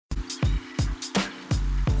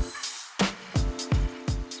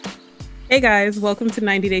Hey guys, welcome to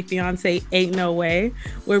 90 Day Fiancé Ain't No Way,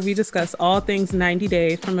 where we discuss all things 90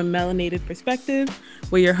 Day from a melanated perspective.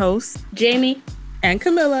 We're your hosts, Jamie and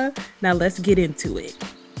Camilla. Now let's get into it.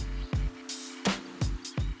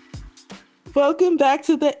 Welcome back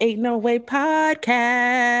to the Ain't No Way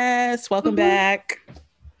podcast. Welcome back.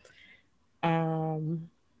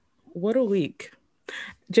 What a week.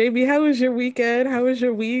 JB, how was your weekend? How was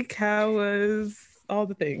your week? How was all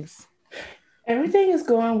the things? Everything is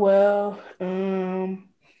going well.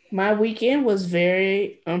 My weekend was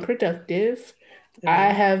very unproductive.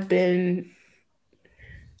 I have been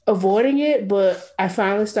avoiding it, but I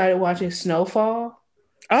finally started watching Snowfall.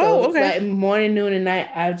 Oh, okay. Like morning, noon, and night,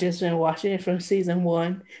 I've just been watching it from season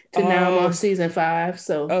 1 to now I'm on season 5.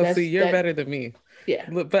 So you're better than me. Yeah.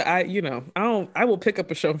 But I will pick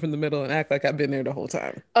up a show from the middle and act like I've been there the whole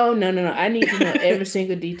time. Oh, no. I need to know every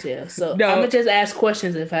single detail. So I'm going to just ask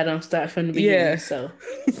questions if I don't start from the beginning. Yeah. So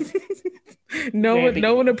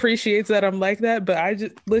no one appreciates that I'm like that, but I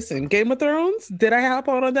just listen, Game of Thrones, did I hop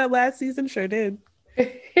on that last season? Sure did.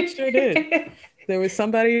 Sure did. There was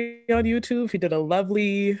somebody on YouTube who did a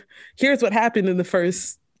lovely, here's what happened in the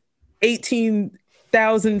first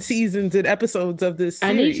 18,000 seasons and episodes of this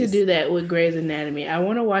series. I need to do that with Grey's Anatomy. I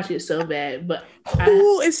want to watch it so bad, but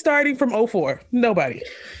who is starting from 04? Nobody.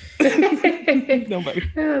 Nobody.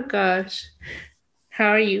 Oh gosh. How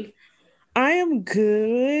are you? I am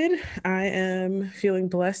good. I am feeling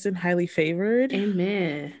blessed and highly favored.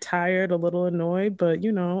 Amen. Tired, a little annoyed, but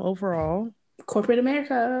overall. Corporate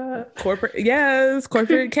America.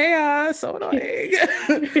 Corporate chaos. So annoying.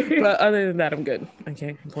 But other than that, I'm good. I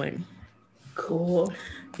can't complain. Cool.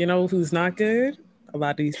 You know who's not good? A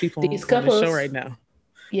lot of these people on the show right now.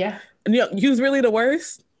 Yeah. And who's really the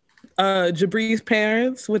worst? Jabri's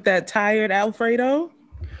parents with that tired Alfredo.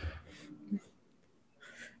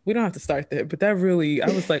 We don't have to start there, but that really,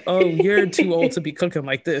 I was like, oh, you're too old to be cooking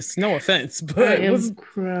like this. No offense, but I am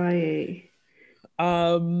crying.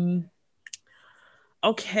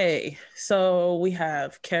 Okay, so we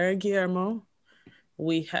have Karen Guillermo.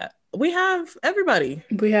 We have everybody.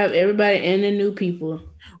 We have everybody and the new people.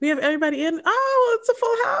 We have everybody in. Oh, it's a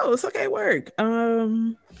full house. Okay, work.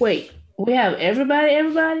 Wait, we have everybody?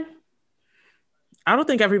 I don't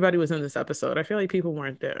think everybody was in this episode. I feel like people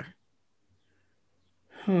weren't there.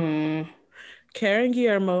 Karen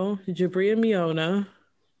Guillermo, Jabri and Miona,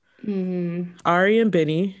 Ari and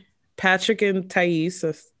Benny, Patrick and Thais,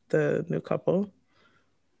 that's the new couple.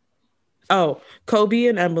 Oh, Kobe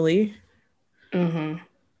and Emily.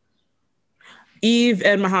 Eve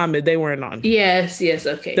and Muhammad, they weren't on. Yes,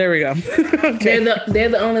 okay. There we go. Okay. They're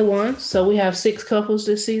the only ones, so we have 6 couples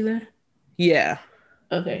this season? Yeah.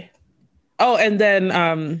 Okay. Oh, and then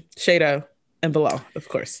Shada and Bilal, of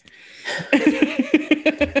course.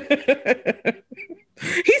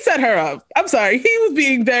 He set her up. I'm sorry. He was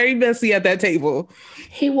being very messy at that table.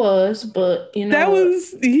 He was, but that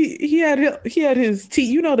was he had his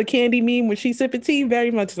tea. The candy meme when she sipping tea. Very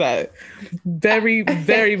much that. Very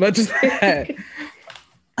very much that.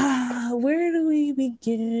 Where do we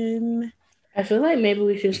begin? I feel like maybe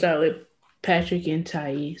we should start with Patrick and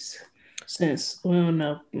Thais, since we don't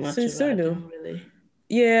know much about them, really.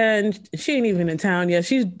 Yeah, and she ain't even in town yet.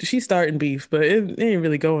 She's starting beef, but it ain't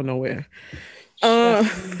really going nowhere. I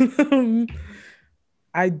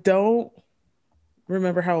don't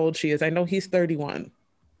remember how old she is. I know he's 31.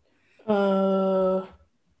 Yeah,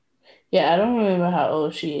 I don't remember how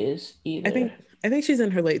old she is either. I think she's in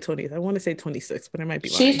her late 20s. I want to say 26, but I might be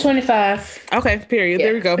lying. She's 25. Okay, period. Yeah.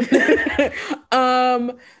 There we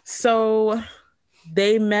go. So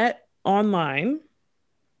they met online.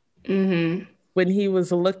 When he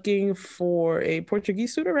was looking for a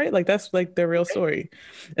Portuguese suitor, right? Like that's like the real story.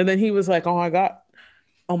 And then he was like, no,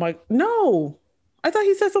 I thought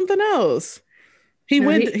he said something else.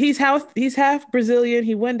 He's half Brazilian.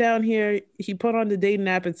 He went down here, he put on the dating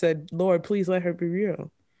app and said, Lord, please let her be real.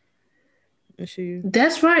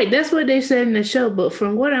 That's right. That's what they said in the show. But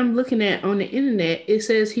from what I'm looking at on the internet, it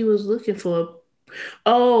says he was looking for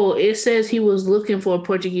a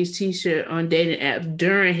Portuguese t-shirt on dating app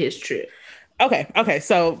during his trip. Okay.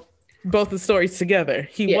 So both the stories together.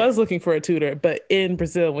 He was looking for a tutor, but in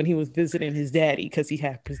Brazil when he was visiting his daddy because he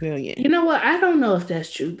had Brazilian. You know what? I don't know if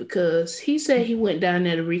that's true because he said he went down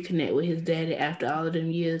there to reconnect with his daddy after all of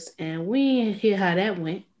them years, and we didn't hear how that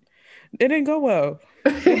went. It didn't go well.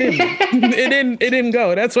 It didn't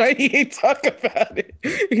go. That's why he ain't talk about it.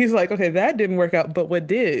 He's like, okay, that didn't work out, but what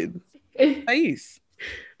did? Thais.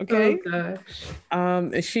 Okay. Oh gosh.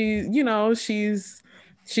 And she, she's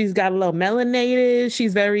She's got a little melanated.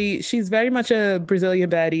 She's very much a Brazilian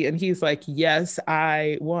baddie, and he's like, yes,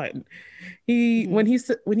 I won. When he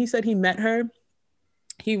said he met her,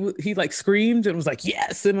 he like screamed and was like,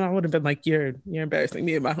 yes, and I would have been like, you're embarrassing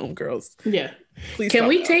me and my homegirls. Yeah. Please. Can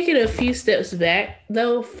we take it a few steps back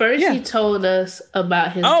though? First, he told us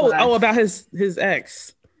about his wife. About his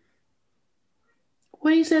ex.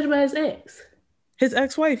 What he said about his ex? His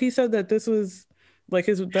ex-wife. He said that this was like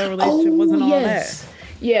that relationship wasn't all that.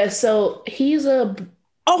 Yeah. So he's a.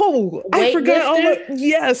 Oh, I forgot.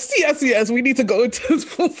 Yes. We need to go into his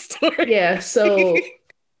full story. Yeah. So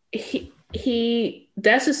he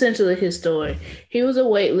that's essentially his story. He was a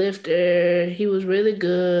weightlifter. He was really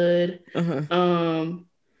good.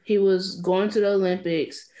 He was going to the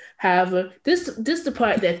Olympics. However, this the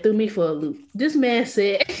part that threw me for a loop. This man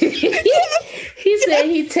said he said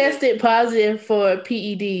he tested positive for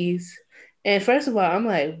PEDs. And first of all, I'm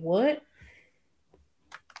like, what?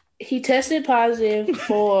 He tested positive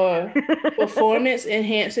for performance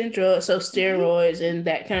enhancing drugs, so steroids and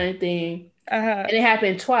that kind of thing. And it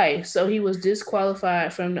happened twice. So he was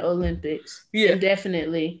disqualified from the Olympics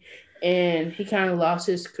indefinitely. And he kind of lost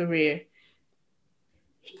his career.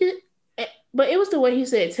 But it was the way he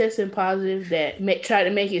said testing positive that tried to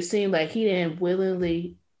make it seem like he didn't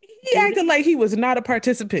willingly. He acted like he was not a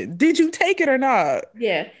participant. Did you take it or not?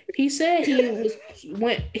 Yeah. He said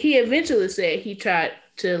he eventually said he tried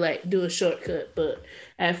to like do a shortcut, but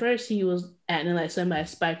at first he was acting like somebody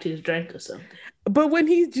spiked his drink or something. But when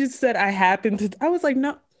he just said, I happened to, I was like,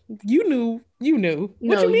 no, you knew.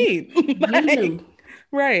 What you mean? You knew.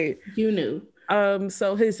 Right. You knew.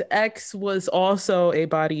 So his ex was also a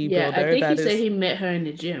bodybuilder. Yeah, I think he said he met her in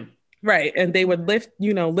the gym. Right. And they would lift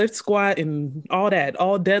squat and all that,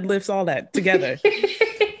 all deadlifts, all that together.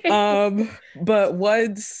 But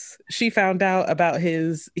once she found out about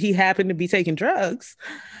he happened to be taking drugs,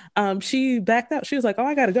 she backed out. She was like, oh,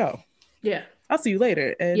 I gotta go. Yeah. I'll see you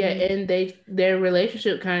later. And their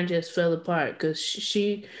relationship kind of just fell apart because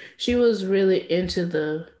she was really into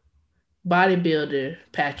the bodybuilder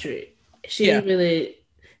Patrick. She didn't really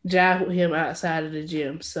jive with him outside of the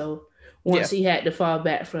gym. So once he had to fall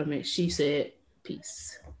back from it, she said,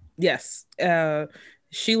 peace. Yes.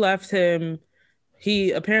 She left him.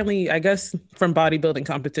 He apparently, I guess, from bodybuilding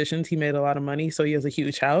competitions, he made a lot of money. So he has a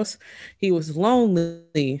huge house. He was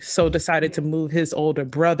lonely, so decided to move his older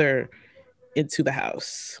brother into the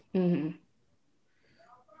house. Mm-hmm.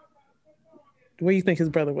 Where do you think his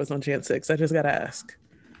brother was on Jan 6? I just gotta ask.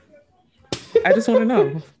 I just want to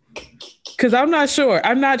know. Because I'm not sure.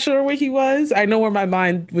 I'm not sure where he was. I know where my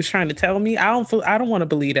mind was trying to tell me. I don't want to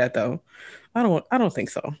believe that though. I don't think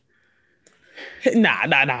so.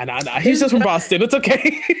 Nah. He's just from Boston. It's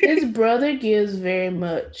okay. His brother gives very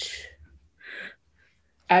much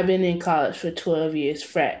I've been in college for 12 years,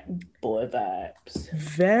 frat boy vibes.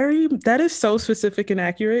 That is so specific and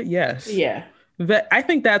accurate. Yes. Yeah. I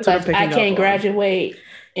think that's what I'm picking up on. I can't graduate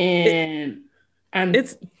and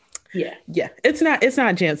Yeah. It's not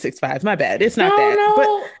Jan 6'5". My bad. It's not that. No,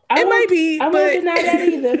 but it might be. I won't deny that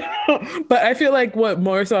either. But I feel like what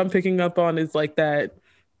more so I'm picking up on is like that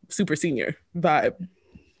super senior vibe.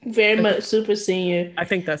 Very much super senior. I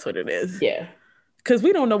think that's what it is. Yeah. Because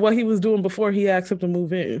we don't know what he was doing before he asked him to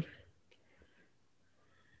move in.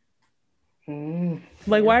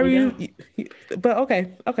 Like, why were you? But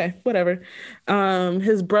okay, whatever.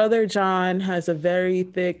 His brother John has a very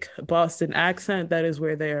thick Boston accent. That is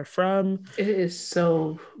where they are from. It is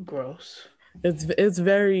so gross. It's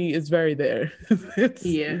very there.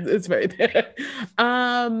 It's very there.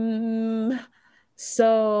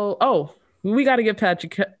 So we got to give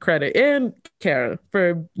Patrick credit and Kara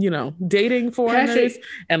for dating foreigners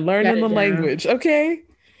and learning the language. Okay.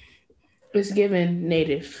 It's given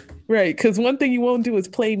native. Right, because one thing you won't do is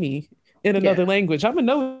play me in another language. I'm gonna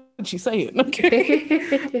know what you're saying.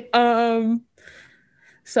 Okay.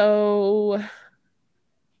 So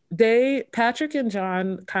Patrick and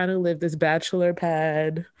John kind of live this bachelor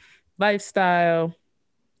pad lifestyle.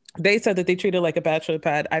 They said that they treat it like a bachelor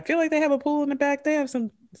pad. I feel like they have a pool in the back. They have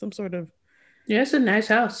some sort of. Yeah, it's a nice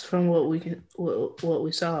house from what we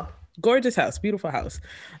saw. Gorgeous house, beautiful house.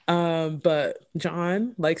 But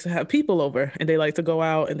John likes to have people over and they like to go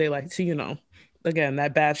out and they like to, again,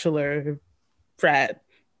 that bachelor frat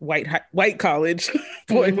white college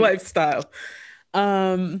boy lifestyle.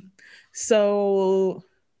 So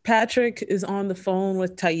Patrick is on the phone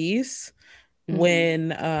with Thais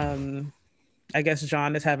when I guess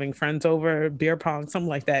John is having friends over, beer pong, something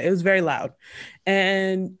like that. It was very loud.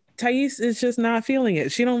 And Thais is just not feeling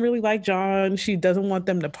it. She don't really like John. She doesn't want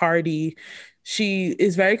them to party. She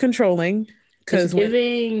is very controlling. It's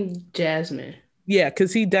giving Jasmine. Yeah,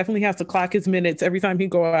 because he definitely has to clock his minutes every time he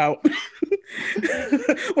go out.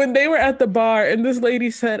 When they were at the bar and this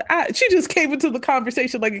lady said, she just came into the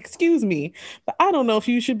conversation like, excuse me, but I don't know if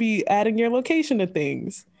you should be adding your location to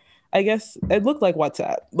things. I guess it looked like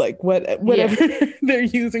WhatsApp, like whatever they're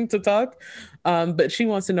using to talk. But she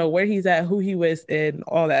wants to know where he's at, who he with, and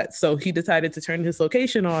all that. So he decided to turn his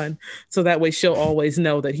location on so that way she'll always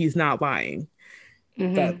know that he's not lying.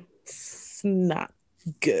 That's not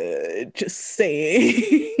good. Just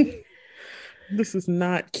saying. This is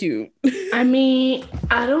not cute. I mean,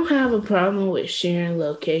 I don't have a problem with sharing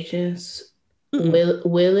locations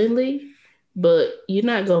willingly, but you're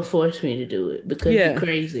not gonna force me to do it because you're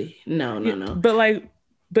crazy. No. But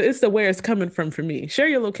it's the where it's coming from for me. Share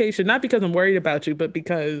your location, not because I'm worried about you, but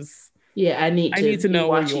because I need to know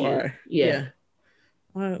where you are. Yeah.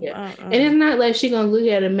 And it's not like she's gonna look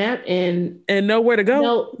at a map and know where to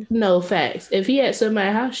go. No facts. If he at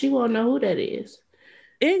somebody's house, she won't know who that is.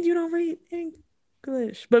 And you don't read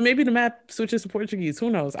English, but maybe the map switches to Portuguese. Who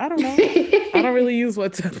knows? I don't know. I don't really use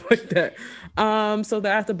WhatsApp like that. So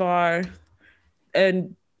they're at the bar,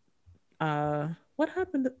 and what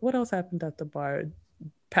happened? What else happened at the bar?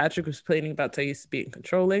 Patrick was complaining about Thais being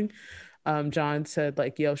controlling. John said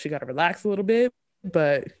like, "Yo, she got to relax a little bit."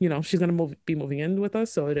 But she's gonna be moving in with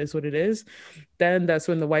us, so it is what it is. Then that's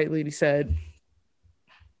when the white lady said,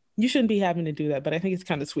 "You shouldn't be having to do that, but I think it's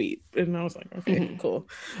kind of sweet." And I was like, "Okay, cool."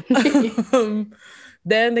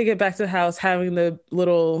 Then they get back to the house having the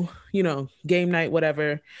little, game night,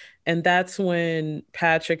 whatever, and that's when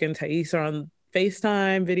Patrick and Thais are on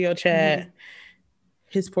FaceTime video chat.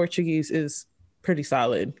 His Portuguese is pretty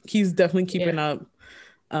solid. He's definitely keeping up.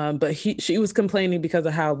 But she was complaining because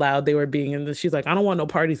of how loud they were being, and she's like, "I don't want no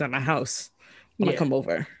parties at my house when I come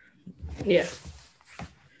over." Yeah.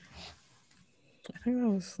 I think that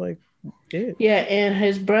was like it. Yeah, and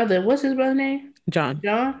his brother, what's his brother's name? John.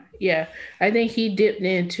 Yeah. I think he dipped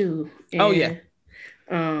in too. And,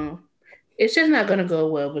 it's just not gonna go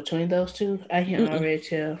well between those two. I can already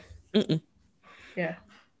tell. Yeah.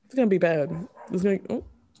 It's gonna be bad. It's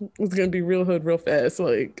gonna be real hood real fast.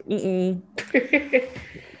 Like,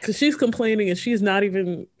 because she's complaining and she's not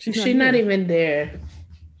even there.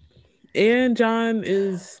 And John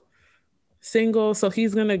is single, so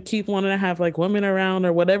he's gonna keep wanting to have like women around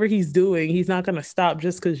or whatever he's doing. He's not gonna stop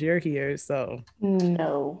just because you're here. So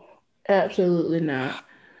no, absolutely not.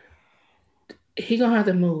 He gonna have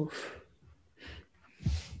to move.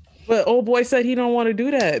 But old boy said he don't want to do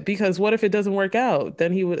that because what if it doesn't work out?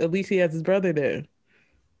 Then he has his brother there.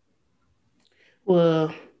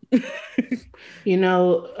 Well,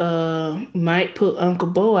 Mike put Uncle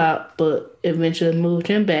Bo out, but eventually moved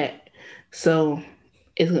him back. So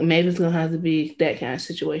maybe it's gonna have to be that kind of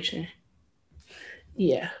situation.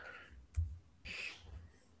 Yeah.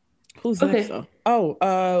 Who's next though?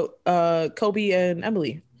 Oh, Kobe and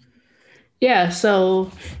Emily. Yeah,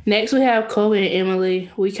 so next we have Kobe and Emily.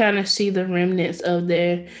 We kind of see the remnants of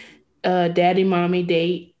their daddy mommy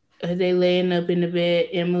date. They laying up in the bed.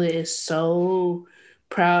 Emily is so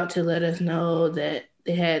proud to let us know that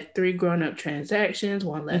they had 3 grown-up transactions,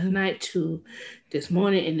 1 last night, 2 this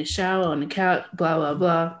morning in the shower, on the couch, blah, blah,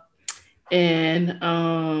 blah.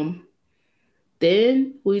 And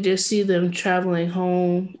then we just see them traveling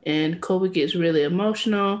home, and Kobe gets really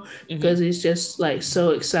emotional because he's just like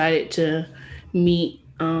so excited to meet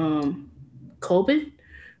Kobe.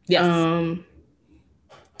 Yes.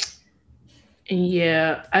 And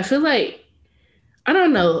yeah, I feel like, I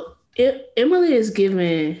don't know, Emily is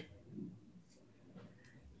giving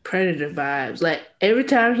predator vibes. Like every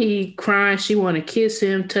time he cries, she want to kiss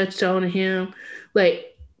him, touch on him,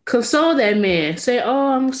 like console that man. Say,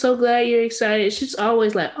 "Oh, I'm so glad you're excited." She's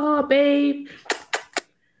always like, "Oh, babe."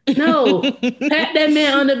 No, pat that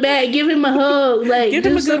man on the back, give him a hug, like give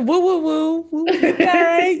him a good woo woo woo woo. All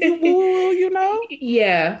right, you woo woo,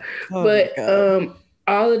 Yeah, but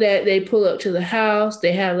all of that, they pull up to the house.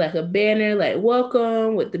 They have like a banner, like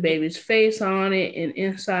 "Welcome" with the baby's face on it, and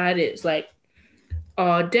inside it's like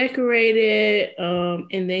all decorated.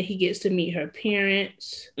 And then he gets to meet her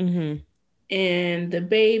parents. And the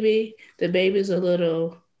baby's a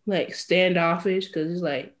little like standoffish because he's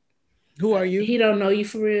like, "Who are you?" He don't know you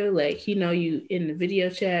for real. Like he know you in the video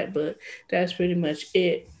chat, but that's pretty much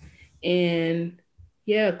it. And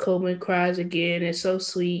yeah, Coleman cries again. It's so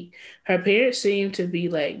sweet. Her parents seem to be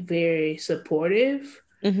like very supportive.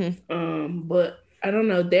 But I don't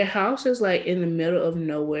know. Their house is like in the middle of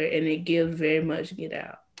nowhere, and it gives very much Get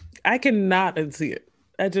Out. I cannot unsee it.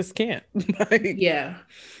 I just can't. Yeah.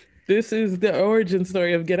 This is the origin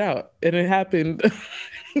story of Get Out, and it happened.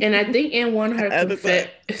 And I think in one of her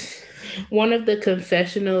One of the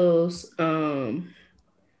confessionals,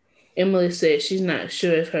 Emily said she's not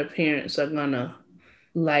sure if her parents are gonna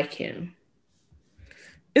like him.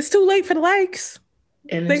 It's too late for the likes.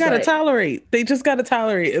 And they gotta like, tolerate. They just gotta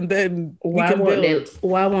tolerate, and then we can build.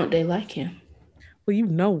 Why won't they like him? Well, you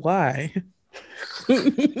know why.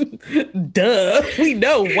 Duh. We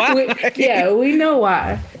know why. We know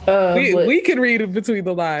why. We can read it between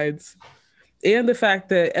the lines. And the fact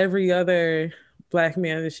that every other Black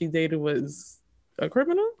man that she dated was a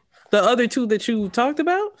criminal. The other two that you talked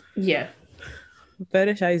about? Yeah.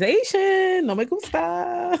 Fetishization. No me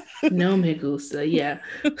gusta. No me gusta. Yeah.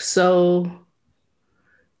 So,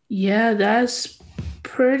 yeah, that's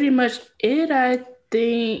pretty much it, I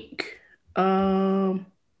think.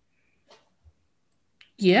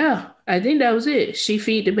 Yeah, I think that was it. She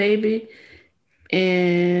feed the baby,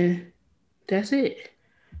 and that's it.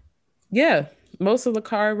 Yeah, most of the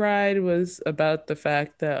car ride was about the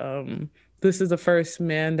fact that this is the first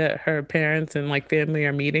man that her parents and like family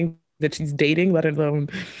are meeting that she's dating, let alone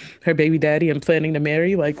her baby daddy and planning to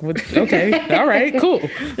marry. Like, okay, all right, cool.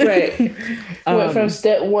 Right. Went from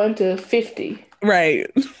step 1 to 50. Right.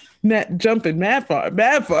 Not jumping mad far,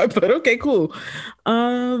 but okay, cool.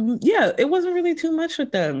 Yeah, it wasn't really too much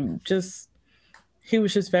with them. Just he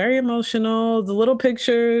was just very emotional. The little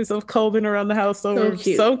pictures of Colvin around the house were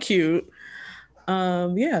so cute.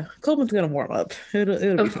 Yeah, Colvin's gonna warm up.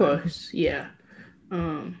 It'll of course, yeah.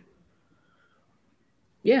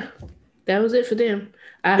 Yeah, that was it for them.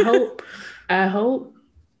 I hope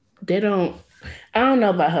they don't. I don't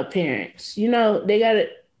know about her parents. You know, they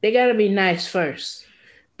gotta be nice first.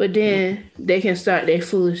 But then they can start their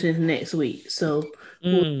foolishness next week. So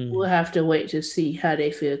we'll have to wait to see how they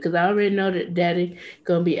feel. Because I already know that Daddy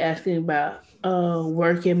going to be asking about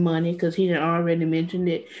work and money, because he done already mentioned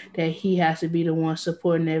it, that he has to be the one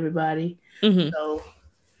supporting everybody. Mm-hmm. So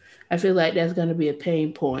I feel like that's going to be a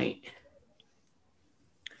pain point.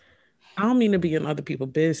 I don't mean to be in other people's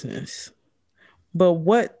business, but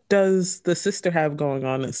what does the sister have going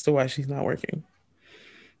on as to why she's not working?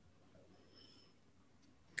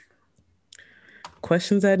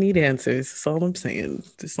 Questions that need answers. That's all I'm saying.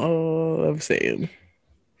 That's all I'm saying.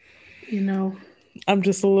 You know, I'm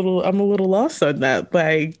a little lost on that.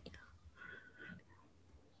 Like,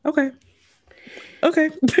 okay.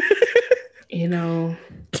 You know,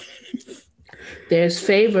 there's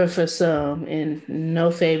favor for some and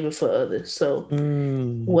no favor for others. So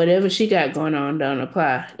whatever she got going on don't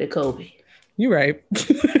apply to Kobe. You're right.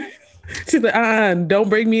 She's like, don't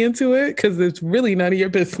bring me into it because it's really none of your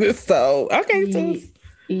business. So, okay. Sis.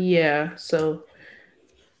 Yeah. So,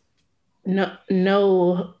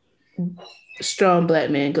 no strong Black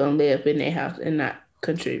man gonna live in their house and not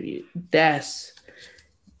contribute. That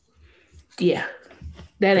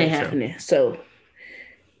ain't happening. So,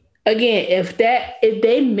 again, if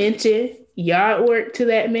they mention yard work to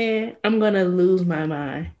that man, I'm gonna lose my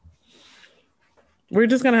mind. We're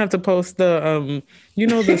just gonna have to post the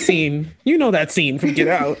the scene. You know that scene from Get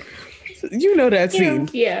Out. You know that scene.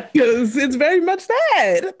 Yeah. Because it's very much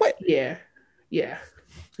that. But yeah. Yeah.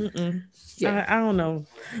 I don't know.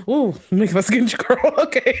 Ooh, make my skin curl.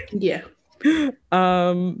 Okay. Yeah.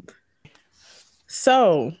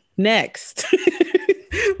 So next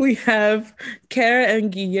we have Kara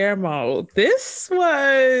and Guillermo. This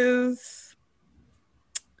was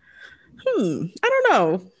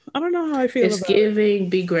I don't know how I feel. It's giving.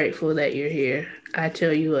 Be grateful that you're here. I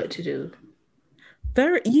tell you what to do.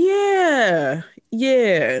 Yeah.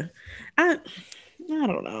 I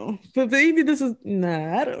don't know, but maybe this is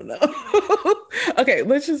I don't know. Okay,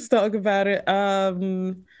 let's just talk about it.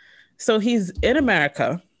 So he's in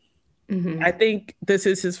America. Mm-hmm. I think this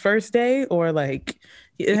is his first day, or like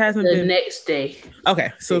it hasn't been the next day.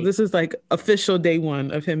 Okay, so this is like official day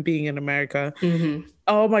 1 of him being in America. Mm-hmm.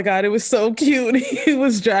 Oh my God, it was so cute. He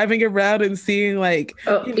was driving around and seeing like,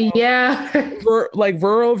 like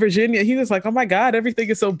rural Virginia. He was like, oh my God, everything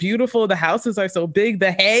is so beautiful. The houses are so big.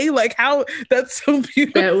 The hay, like how that's so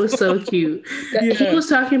beautiful. That was so cute. He was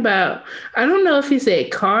talking about, I don't know if he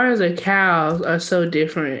said cars or cows are so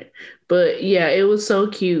different, but yeah, it was so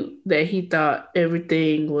cute that he thought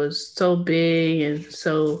everything was so big and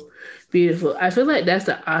so beautiful. I feel like that's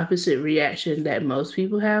the opposite reaction that most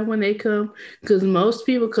people have when they come, because most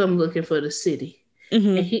people come looking for the city,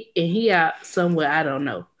 and he out somewhere I don't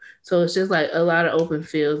know. So it's just like a lot of open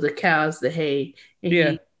fields, the cows, the hay, and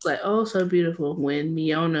he's like, oh, so beautiful. When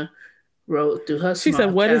Miona rode through her, she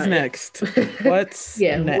said, "What is next? What's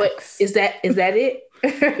next? What is that? Is that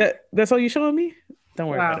it? That's all you showing me? Don't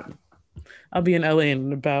worry about it. I'll be in LA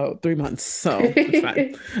in about 3 months, so it's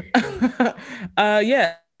fine."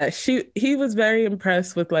 Yeah. he was very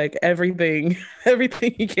impressed with like everything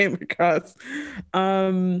everything he came across.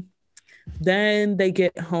 Um, then they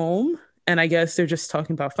get home, and I guess they're just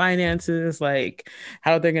talking about finances, like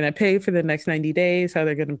how they're going to pay for the next 90 days, how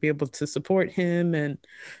they're going to be able to support him and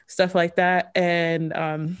stuff like that.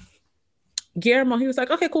 And Guillermo, he was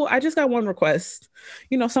like, okay, cool. I just got one request,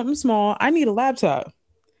 something small. I need a laptop.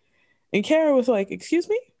 And Kara was like, excuse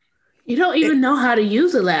me? You don't even know how to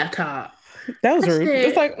use a laptop. That was rude.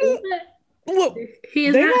 It's like, look, he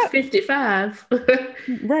is not 55.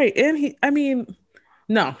 Right. And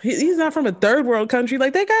no, he's not from a third world country.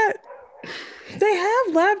 Like they have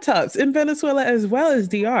laptops in Venezuela as well as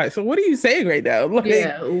DR. So what are you saying right now? Like,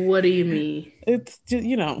 yeah, what do you mean? It's just,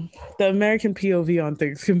 the American POV on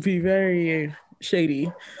things can be very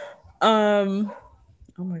shady.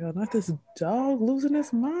 Oh my God, not this dog losing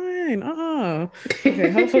his mind.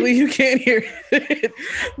 Okay, hopefully you can't hear it.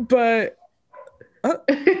 But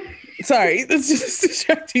sorry, it's just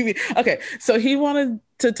distracting me. Okay, so he wanted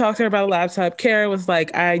to talk to her about a laptop. Kara was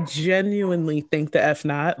like, I genuinely think the F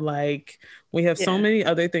not. Like, we have so many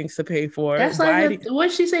other things to pay for. That's like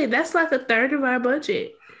what'd she say? That's like a third of our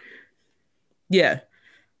budget. Yeah.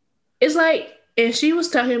 It's like, and she was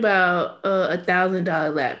talking about $1,000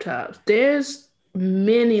 laptops. There's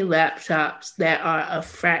many laptops that are a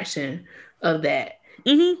fraction of that.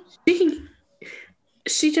 Mm-hmm.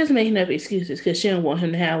 She just making up excuses because she don't want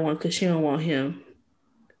him to have one, because she don't want him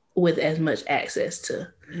with as much access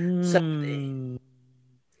to something.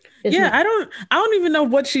 I don't even know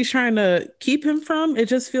what she's trying to keep him from. It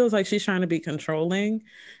just feels like she's trying to be controlling.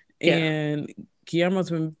 Yeah. And Guillermo's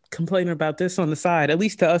been complaining about this on the side, at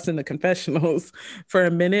least to us in the confessionals, for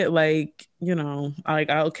a minute. Like,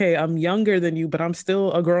 okay, I'm younger than you, but I'm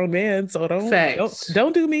still a grown man, so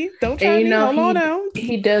don't do me. Don't try me. Hold on now.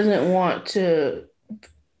 He doesn't want to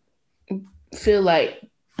feel like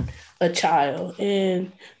a child,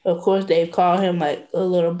 and of course they've called him like a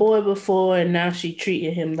little boy before, and now she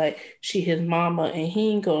treated him like she his mama, and he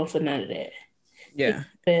ain't going for none of that. Yeah, he's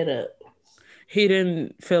fed up. He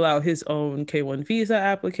didn't fill out his own K-1 visa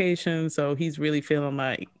application, so he's really feeling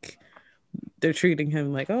like they're treating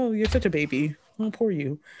him like, oh, you're such a baby. Oh, poor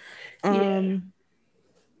you.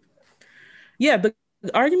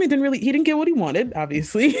 The argument he didn't get what he wanted,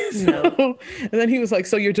 obviously. No. And then he was like,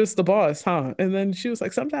 so you're just the boss, huh? And then she was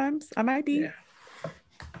like, sometimes I might be. Yeah.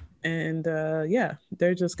 And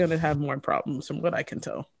they're just going to have more problems from what I can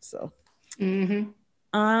tell. So. Mm-hmm.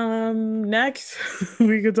 Next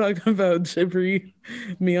we could talk about Jibri,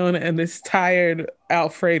 Miona, and this tired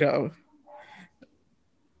Alfredo.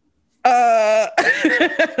 I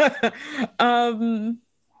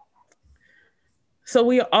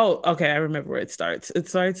remember where it starts. It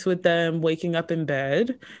starts with them waking up in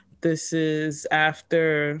bed. This is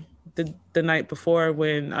after the night before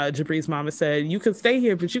when Jibri's mama said, you could stay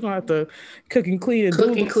here, but you're gonna have to cook and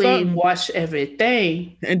clean, wash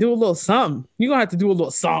everything, and do a little something. You're gonna have to do a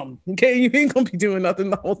little something. Okay, you ain't gonna be doing nothing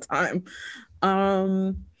the whole time.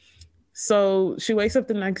 So she wakes up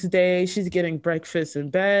the next day. She's getting breakfast in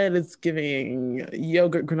bed. It's giving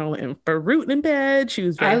yogurt, granola, and fruit in bed. She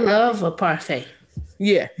was very happy. Love a parfait.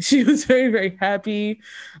 Yeah, she was very, very happy.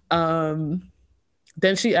 Then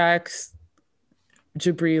she asks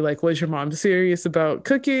Jibri, like, was your mom serious about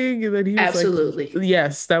cooking? And then he was absolutely like,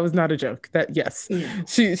 yes, that was not a joke. That yes, yeah.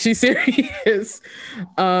 She's serious.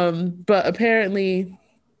 But apparently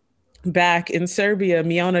back in Serbia,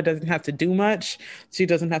 Miona doesn't have to do much. She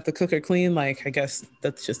doesn't have to cook or clean. Like, I guess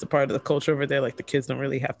that's just a part of the culture over there. Like, the kids don't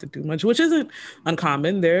really have to do much, which isn't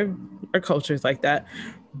uncommon. There are cultures like that.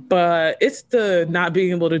 But it's the not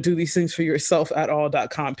being able to do these things for yourself at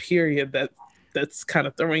all.com period that's kind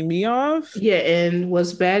of throwing me off. Yeah, and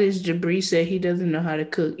what's bad is Jibri said he doesn't know how to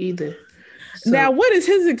cook either. So. Now, what is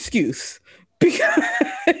his excuse?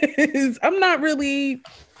 Because I'm not really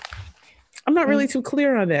too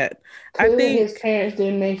clear on that. Clearly, I think his parents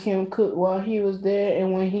didn't make him cook while he was there,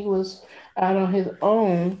 and when he was out on his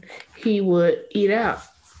own, he would eat out.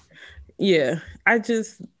 Yeah,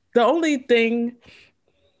 the only thing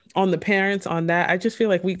on the parents on that, I just feel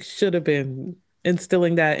like we should have been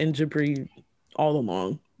instilling that in Jibri all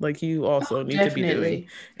along. Like, you also need to be doing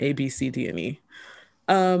A, B, C, D, and E.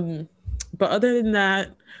 But other than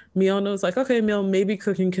that, Miona was like, okay, maybe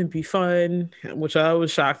cooking can be fun, which I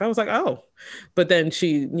was shocked. I was like, oh. But then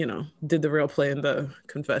she, did the real play in the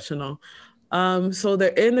confessional. So they're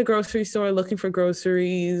in the grocery store looking for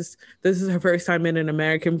groceries. This is her first time in an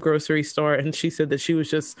American grocery store, and she said that she was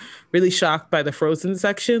just really shocked by the frozen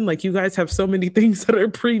section. Like, you guys have so many things that are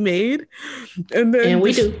pre-made, and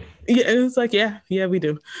we do. Yeah, and it's like, yeah, we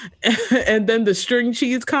do. And then the string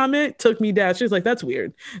cheese comment took me down. She was like, that's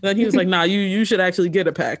weird. And then he was like, nah, you should actually get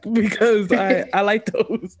a pack because I like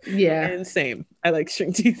those. Yeah. And same. I like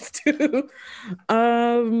string cheese too.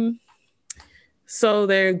 So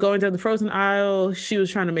they're going down the frozen aisle. She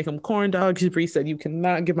was trying to make them corn dogs. Bree said, you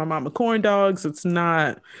cannot give my mom a corn dogs. That's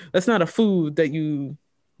not a food that you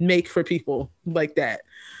make for people like that.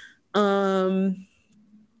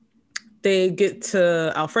 They get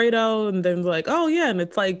to Alfredo and then like, oh yeah, and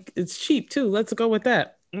it's cheap too. Let's go with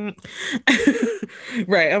that.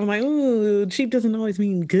 Right. I'm like, ooh, cheap doesn't always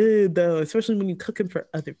mean good though, especially when you're cooking for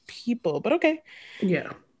other people. But okay.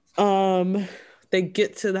 Yeah. They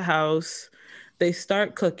get to the house. They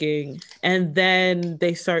start cooking, and then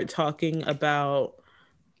they start talking about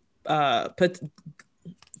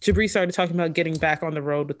Jibri started talking about getting back on the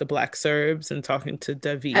road with the Black Serbs and talking to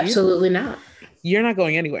David. Absolutely not. You're not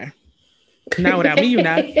going anywhere. Not without me, you're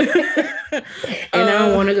not. And I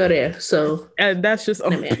don't want to go there. So, and that's just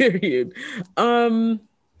on period.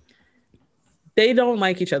 They don't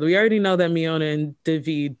like each other. We already know that Miona and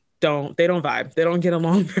David don't vibe. They don't get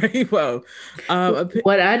along very well.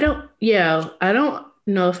 What I don't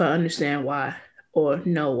know if I understand why or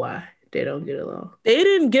know why they don't get along. They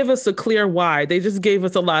didn't give us a clear why. They just gave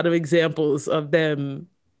us a lot of examples of them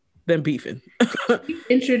beefing.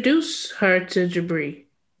 Introduce her to Jibri.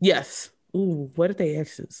 Yes. Ooh, what are they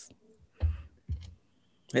exes?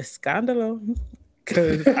 Escándalo.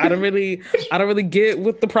 Because I don't really get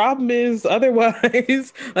what the problem is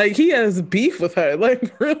otherwise. Like, he has beef with her,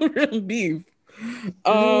 like real beef.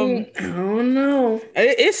 I don't know.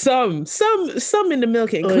 It's some in the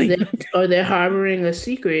milk and clean. Or they're harboring a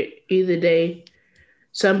secret. Either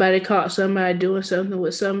somebody caught somebody doing something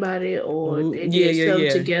with somebody, or they did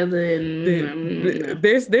something together. And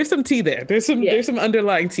there's some tea there. There's some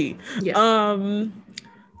underlying tea. Yeah.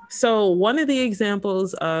 So one of the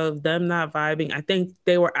examples of them not vibing, I think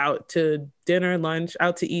they were out to dinner, lunch,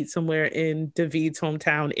 out to eat somewhere in David's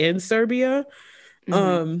hometown in Serbia.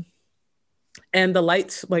 Mm-hmm. And the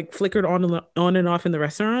lights like flickered on and off in the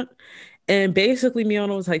restaurant. And basically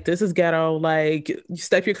Miona was like, this is ghetto. Like,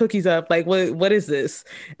 step your cookies up. Like, what is this?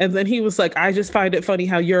 And then he was like, I just find it funny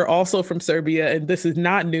how you're also from Serbia and this is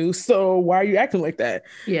not new. So why are you acting like that?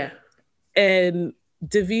 Yeah. And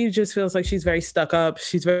David just feels like she's very stuck up.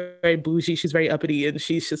 She's very, very bougie. She's very uppity, and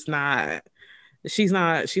she's just not. She's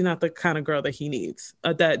not the kind of girl that he needs.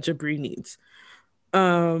 That Jibri needs.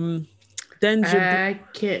 Then I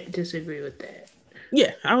can't disagree with that.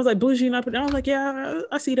 Yeah, I was like bougie and uppity. I was like, yeah,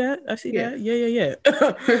 I see that. Yeah.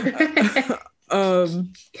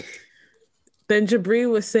 Then Jibri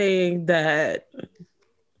was saying that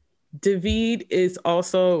David is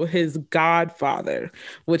also his godfather,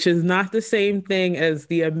 which is not the same thing as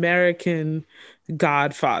the American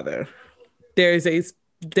godfather. There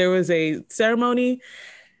was a ceremony,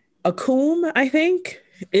 a kum, I think,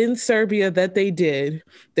 in Serbia that they did.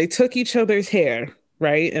 They took each other's hair,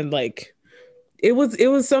 right? And like it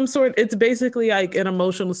was some sort, it's basically like an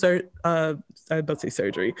emotional surgery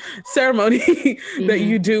ceremony that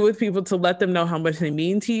you do with people to let them know how much they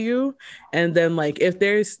mean to you. And then like if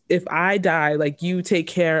I die, like you take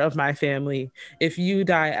care of my family. If you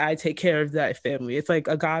die, I take care of that family. It's like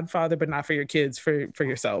a godfather, but not for your kids, for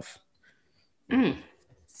yourself.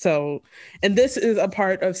 So, and this is a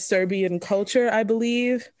part of Serbian culture, I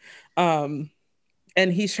believe.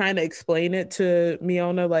 And he's trying to explain it to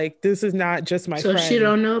Miona, like, this is not just my friend. So she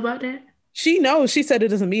don't know about that? She knows. She said it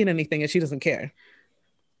doesn't mean anything and she doesn't care.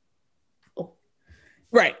 Oh.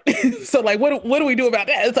 Right. So, like, what do we do about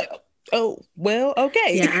that? It's like, oh, well,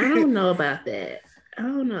 okay. Yeah, I don't know about that.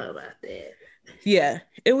 Yeah.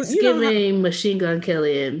 It was giving Machine Gun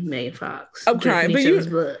Kelly and Megan Fox. I'm trying,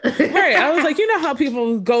 but right. I was like, you know how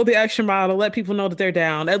people go the extra mile to let people know that they're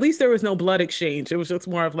down. At least there was no blood exchange. It was just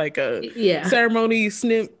more of like a ceremony,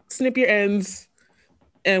 snip your ends,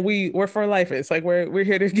 and we're for life. It's like we're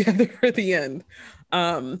here together for the end.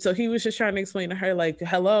 So he was just trying to explain to her, like,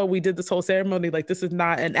 hello, we did this whole ceremony. Like, this is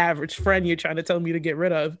not an average friend you're trying to tell me to get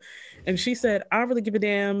rid of. And she said, I don't really give a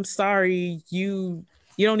damn. Sorry, you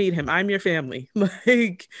don't need him. I'm your family.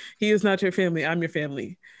 Like, he is not your family. I'm your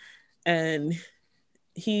family. And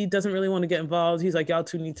he doesn't really want to get involved. He's like, y'all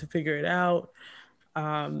two need to figure it out.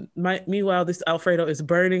 Meanwhile, this Alfredo is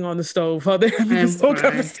burning on the stove while they're having this whole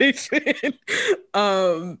conversation.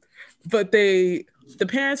 But the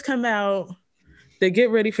parents come out. They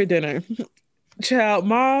get ready for dinner. Child,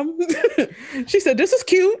 mom. She said, "This is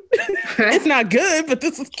cute. It's not good, but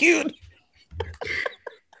this is cute."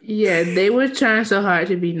 Yeah, they were trying so hard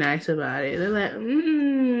to be nice about it. They're like,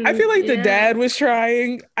 I feel like the dad was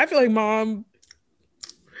trying. I feel like mom.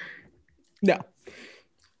 No.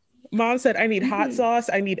 Mom said, "I need hot sauce.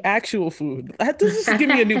 I need actual food. Just give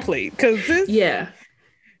me a new plate, because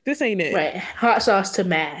this ain't it." Right, hot sauce to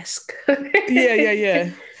mask. Yeah.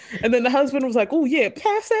 And then the husband was like, "Oh yeah,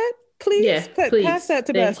 pass that, please. Yeah, please. Pass that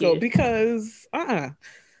Tabasco, because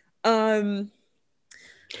Then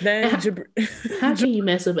how can you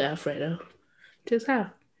mess up Alfredo? Just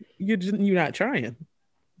how? You're not trying.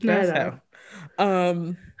 That's how.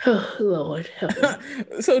 Oh Lord.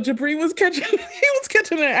 So Jabri was catching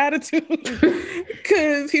an attitude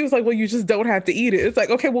because he was like, "Well, you just don't have to eat it." It's like,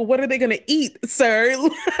 okay, well, what are they gonna eat, sir?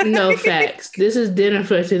 No facts. This is dinner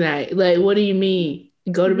for tonight. Like, what do you mean?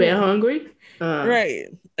 Go to bed hungry? Right.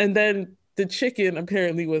 And then the chicken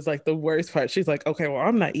apparently was like the worst part. She's like, "Okay, well,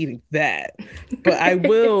 I'm not eating that, but I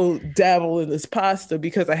will dabble in this pasta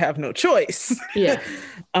because I have no choice." Yeah.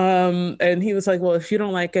 And he was like, "Well, if you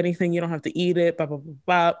don't like anything, you don't have to eat it." Blah, blah, blah,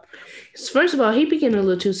 blah. First of all, he became a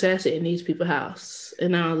little too sassy in these people's house,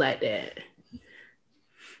 and I don't like that.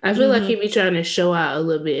 I feel like he be trying to show out a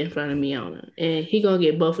little bit in front of Miona, and he gonna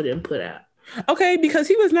get both of them put out. Okay, because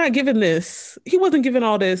he was not giving this. He wasn't giving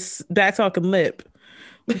all this back talking lip.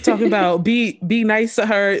 Talking about be nice to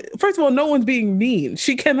her. First of all, no one's being mean.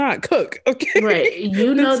 She cannot cook. Okay, right?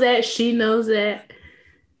 You know that. She knows that.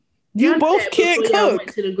 You both can't cook.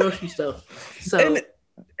 Went to the grocery store. So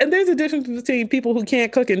and there's a difference between people who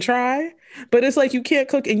can't cook and try. But it's like you can't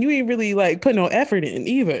cook and you ain't really like put no effort in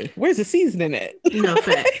either. Where's the seasoning at? No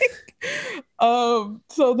facts.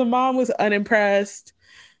 So the mom was unimpressed.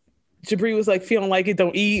 Jabri was like, "Feeling like it,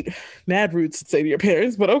 don't eat." Mad rude to say to your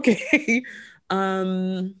parents, but okay.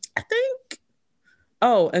 I think.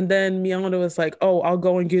 Oh, and then Miona was like, "Oh, I'll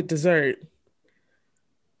go and get dessert."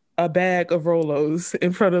 A bag of Rolos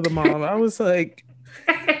in front of the mom. I was like,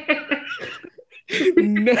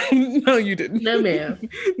 no, you didn't. No, ma'am.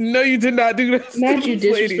 No, you did not do this. Not you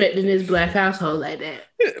disrespecting this Black household like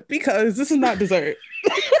that. Because this is not dessert.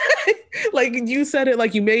 Like, you said it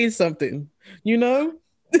like you made something, you know?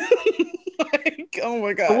 Like, oh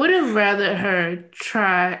my God. I would have rather her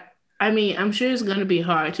try. I mean, I'm sure it's going to be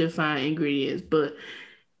hard to find ingredients, but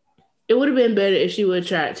it would have been better if she would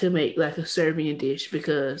try to make like a Serbian dish,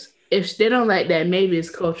 because if they don't like that, maybe it's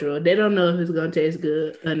cultural. They don't know if it's going to taste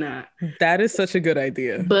good or not. That is such a good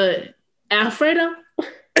idea. But Alfredo,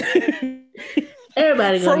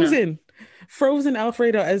 everybody gonna frozen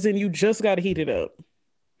Alfredo, as in you just got to heat it up.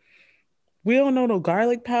 We don't know no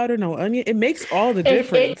garlic powder, no onion. It makes all the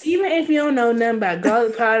difference. Even if you don't know nothing about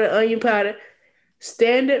garlic powder, onion powder,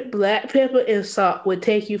 standard black pepper and salt would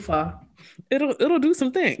take you far. It'll do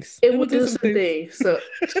some things. It will do some things. So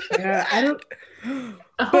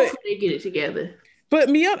hopefully they get it together. But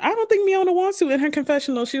Miona, I don't think Miona wants to. In her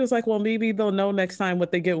confessional, she was like, "Well, maybe they'll know next time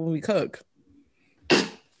what they get when we cook."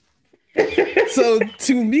 So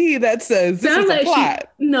to me, that says this is a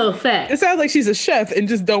plot. No fact. It sounds like she's a chef and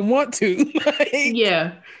just don't want to. Like,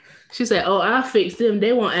 yeah. She said, "Oh, I'll fix them.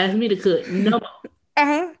 They won't ask me to cook no more."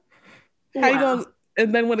 How you gonna?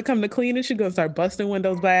 And then when it comes to cleaning, she's gonna start busting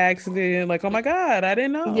windows by accident. Like, "Oh my God, I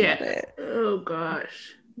didn't know." Yeah. Oh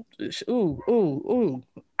gosh. Ooh.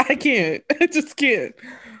 I can't. I just can't.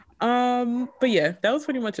 But yeah, that was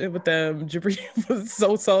pretty much it with them. Jabri was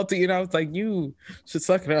so salty, and I was like, "You should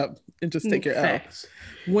suck it up and just take your L."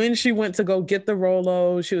 When she went to go get the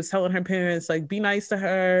Rolo, she was telling her parents, like, be nice to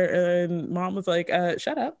her, and mom was like,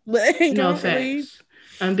 "Shut up." No facts.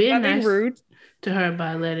 I'm being nice rude to her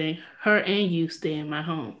by letting her and you stay in my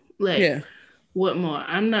home. Like, yeah. What more?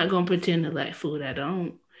 I'm not gonna pretend to like food I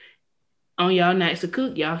don't. On y'all nights to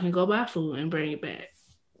cook, y'all can go buy food and bring it back.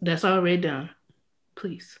 That's already done.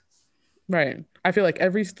 Please. Right. I feel like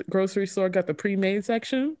every grocery store got the pre-made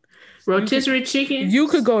section. Rotisserie chicken. You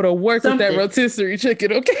could go to work with that rotisserie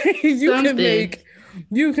chicken, okay?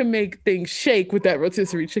 You can make things shake with that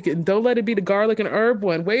rotisserie chicken. Don't let it be the garlic and herb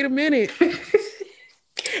one. Wait a minute.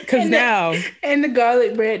 Because now. And the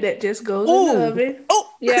garlic bread that just goes in the oven. Oh,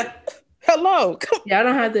 yeah. Hello. Y'all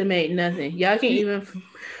don't have to make nothing. Y'all can even.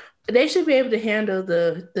 They should be able to handle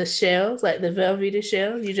the shells, like the Velveeta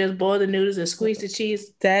shells. You just boil the noodles and squeeze the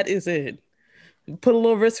cheese. That is it. Put a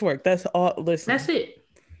little wrist work. That's all. Listen. That's it.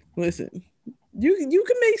 Listen. You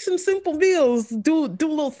can make some simple meals. Do a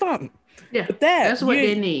little something. Yeah. But that's what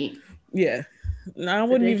they need. Yeah. I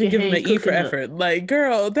wouldn't even give them an E for effort. Like,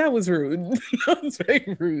 girl, that was rude. That was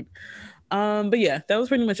very rude. But yeah, that was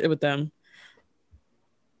pretty much it with them.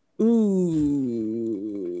 Ooh.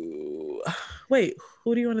 Wait,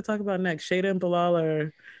 who do you want to talk about next? Shada and Bilal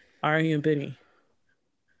or Ari and Benny?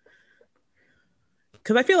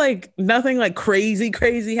 Because I feel like nothing like crazy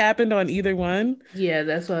happened on either one. Yeah,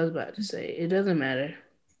 that's what I was about to say. It doesn't matter.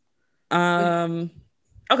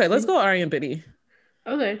 Okay, let's go Ari and Benny.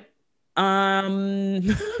 Okay.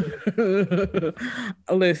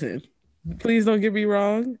 Listen, please don't get me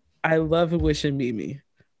wrong. I love wishing Mimi.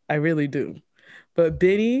 I really do. But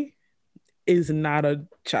Benny is not a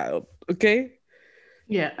child, okay?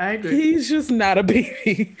 Yeah, I agree. He's just not a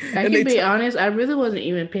baby. I can be honest, I really wasn't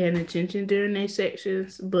even paying attention during these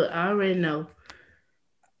sections, but I already know.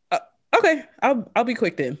 Okay, I'll be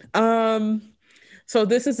quick then. So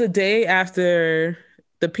this is a day after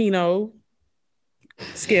the Pinot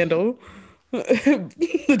scandal.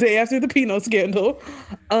 The day after the Pinot scandal.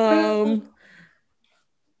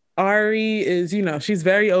 Ari is, she's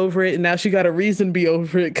very over it, and now she got a reason to be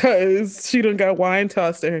over it because she done got wine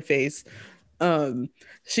tossed to her face.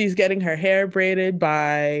 She's getting her hair braided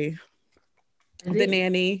by the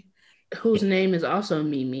nanny, whose name is also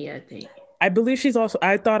Mimi, I think. I believe she's also,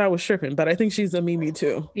 I thought I was tripping, but I think she's a Mimi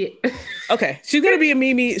too. Yeah. Okay. She's going to be a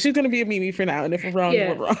Mimi. She's going to be a Mimi for now. And if we're wrong,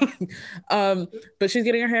 we're wrong. But she's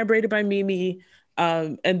getting her hair braided by Mimi.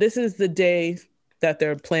 And this is the day that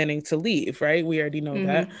they're planning to leave, right? We already know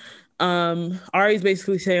that. Ari's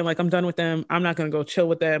basically saying like, I'm done with them. I'm not going to go chill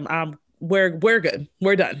with them. We're good.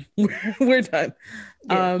 We're done. We're done.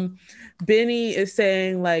 Yeah. Benny is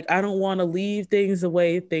saying like, I don't want to leave things the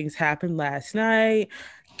way things happened last night.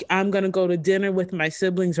 I'm going to go to dinner with my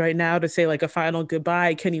siblings right now to say like a final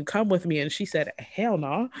goodbye. Can you come with me? And she said, hell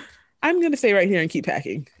no. I'm going to stay right here and keep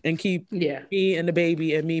packing and keep me and the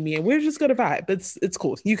baby and Mimi. And we're just going to vibe. It's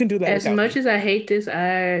cool. You can do that. As much as I hate this, I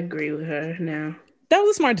agree with her now. That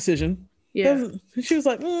was a smart decision. Yeah. She was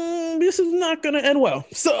like, this is not going to end well.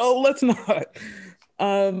 So let's not.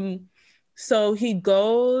 So he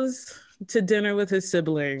goes to dinner with his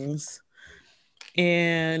siblings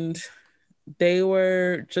and they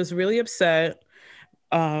were just really upset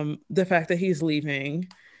the fact that he's leaving.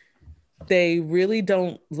 They really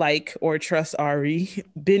don't like or trust Ari.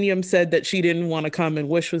 Binyam said that she didn't want to come and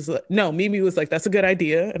Wish was like, no, Mimi was like, that's a good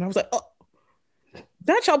idea. And I was like, oh,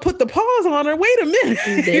 that y'all put the pause on her. Wait a minute.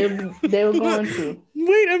 They were going to.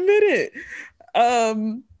 Wait a minute.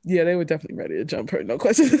 Yeah, they were definitely ready to jump her. No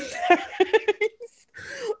questions.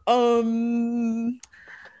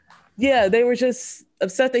 Yeah, they were just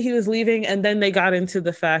upset that he was leaving. And then they got into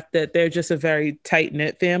the fact that they're just a very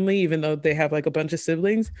tight-knit family, even though they have like a bunch of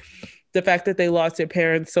siblings. The fact that they lost their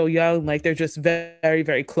parents so young, like they're just very,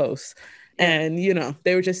 very close. And,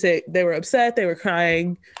 they were just they were upset. They were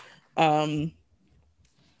crying.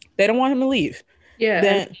 They don't want him to leave.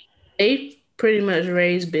 Yeah. They pretty much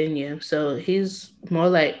raised Binyam. So he's more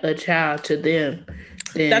like a child to them.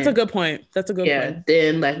 That's a good point. Point. Yeah,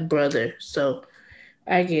 than like brother. So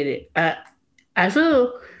I get it. I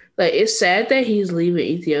feel like it's sad that he's leaving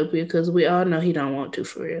Ethiopia because we all know he don't want to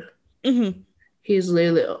for real. Mm-hmm. He's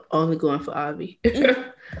literally only going for Avi.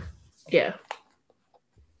 Yeah.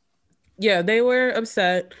 Yeah, they were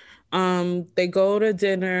upset. They go to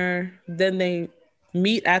dinner, then they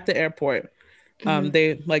meet at the airport.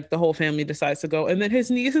 They like the whole family decides to go, and then his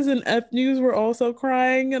nieces and nephews were also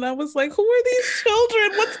crying, and I was like, "Who are these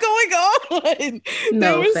children? What's going on?"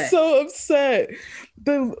 They were so upset.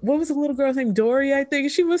 What was the little girl's name? Dory, I think.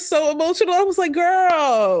 She was so emotional. I was like,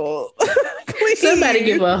 "Girl, please, somebody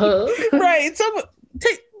give her a hug." Right?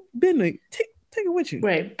 Take Bentley. Take it with you.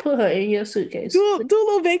 Right. Put her in your suitcase. Do a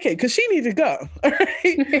little vacay because she needs to go. All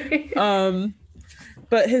right.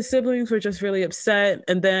 But his siblings were just really upset,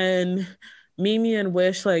 and then Mimi and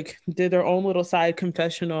Wish like did their own little side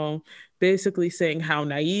confessional, basically saying how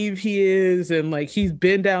naive he is and like he's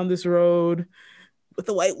been down this road with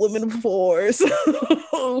a white woman before.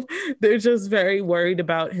 So they're just very worried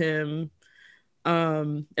about him.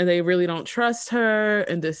 And they really don't trust her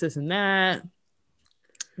and this and that.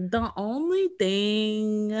 The only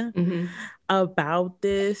thing about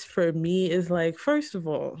this for me is like, first of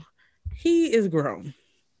all, he is grown.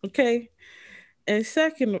 Okay. And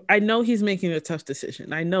second, I know he's making a tough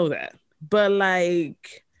decision. I know that. But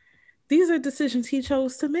like, these are decisions he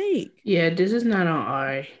chose to make. Yeah, this is not on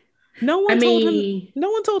Ari. No one told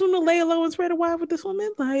him to lay low and spread a wide with this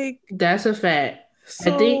woman. Like, that's a fact.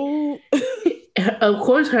 So... I think, of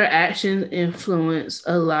course, her actions influence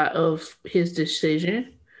a lot of his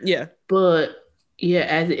decision. Yeah. But yeah,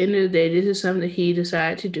 at the end of the day, this is something he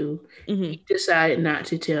decided to do. He decided not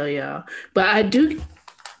to tell y'all. But I do...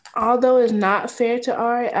 Although it's not fair to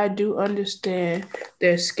Ari, I do understand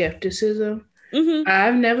their skepticism.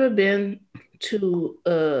 I've never been to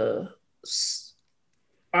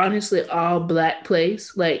honestly all black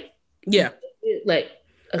place, Yeah. like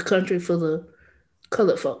a country full of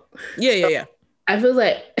colored folk. Yeah, So yeah, I feel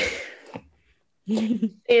like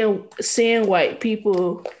yeah. seeing white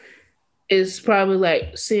people is probably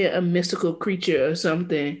like seeing a mystical creature or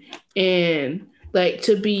something, and like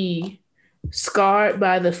to be scarred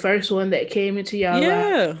by the first one that came into your life,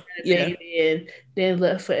 Yeah. and a Yeah. baby, and then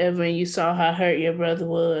left forever, and you saw how hurt your brother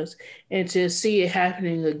was, and to see it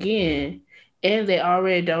happening again, and they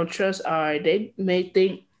already don't trust Ari. They may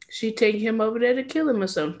think she taking him over there to kill him or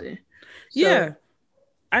something. So Yeah.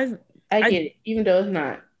 I I I get it, even though it's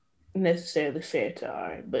not necessarily fair to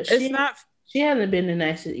Ari, but it's not. she hasn't been the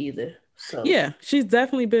nicest either. So Yeah, she's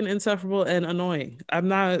definitely been insufferable and annoying. I'm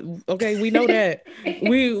not okay, we know that.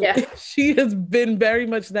 We yeah. she has been very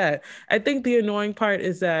much that. I think the annoying part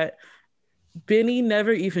is that Benny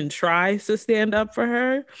never even tries to stand up for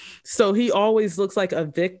her. So he always looks like a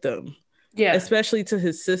victim, Yeah. especially to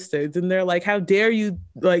his sisters. And they're like, how dare you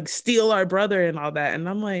like steal our brother and all that? And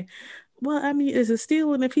I'm like, well, I mean, is it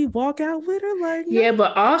stealing if he walk out with her? Like, no. Yeah,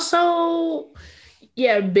 but also,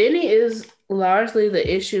 yeah, Benny is largely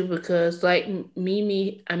the issue because, like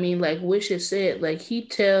Mimi, I mean, like Wishes said, like he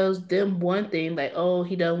tells them one thing, like, oh,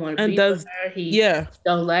 he doesn't want to And be with does her, he yeah,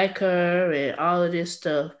 don't like her, and all of this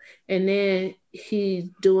stuff, and then he's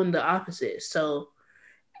doing the opposite. So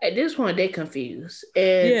at this point, they're confused,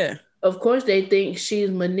 and yeah. of course, they think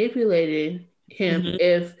she's manipulating him Hmm.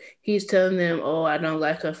 if he's telling them, "Oh, I don't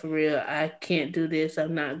like her for real. I can't do this.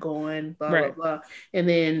 I'm not going." Blah blah Right. blah, and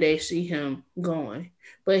then they see him going,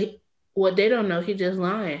 but what they don't know, he just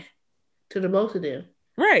lying to the both of them.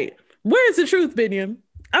 Right. Where's the truth, Biniam?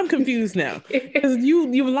 I'm confused now. Because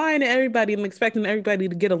you lying to everybody and expecting everybody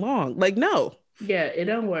to get along. Like, no. Yeah, it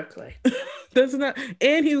don't work like That's not,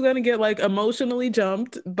 and he's gonna get like emotionally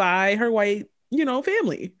jumped by her white,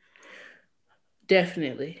 family.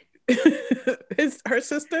 definitely. Her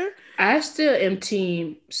sister. I still am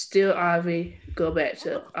team still Avi go back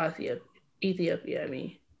to Ethiopia. I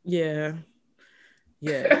mean, Yeah.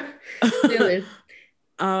 Yeah. still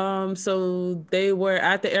So they were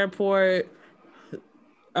at the airport.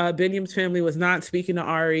 Biniam's family was not speaking to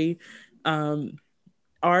Ari.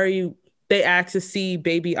 Ari, they asked to see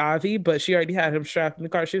baby Avi, but she already had him strapped in the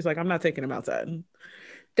car. She was like, I'm not taking him outside.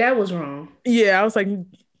 that was wrong. Yeah, I was like,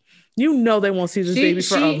 they won't see this baby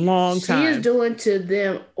for a long She is time. doing to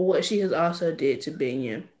them what she has also did to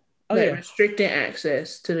Binyam, Oh like yeah, restricting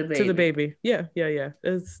access to the to the baby. baby. Yeah, yeah, yeah.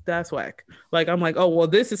 That's whack. Like I'm like, oh well,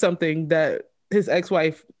 this is something that his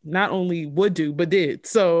ex-wife not only would do but did.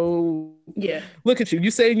 So Yeah, look at you. You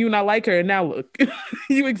saying you not like her, and now look,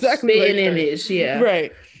 you exactly spitting like her. image. Yeah,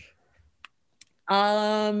 Right.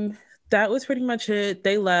 That was pretty much it.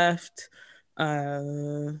 They left,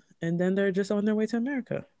 and then they're just on their way to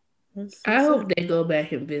America. I That's it. hope they go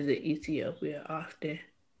back and visit Ethiopia often.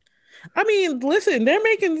 I mean, listen, they're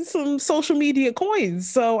making some social media coins,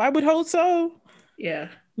 so I would hope so. Yeah,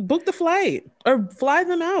 Book the flight or fly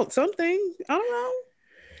them out, something. I don't know.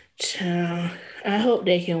 Child, I hope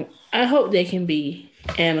they can. I hope they can be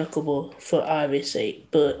amicable for Avi's sake,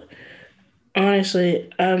 but honestly,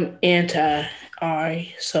 I'm anti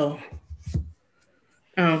Ari, so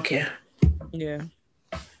I don't care. Yeah.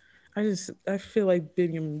 I feel like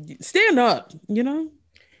stand up,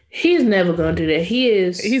 He's never gonna do that. He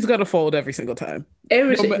is He's gonna fold every single time.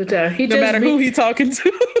 every No, single time. no matter who he's talking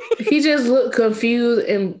to. He just looked confused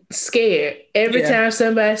and scared every Yeah. time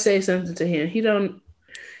somebody say something to him. He don't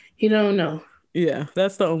know. Yeah,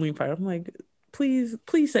 that's the only part. I'm like, please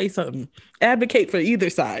say something. Advocate for either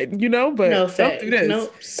side, but No don't fact. do this. No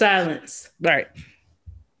silence. All right.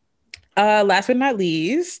 Last but not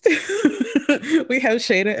least, we have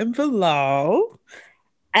Shayna and Bilal.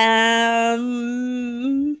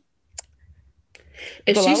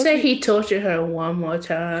 If Bilal she was said he tortured her one more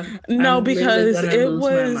time, no, I'm because gonna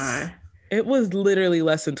lose my mind. it was literally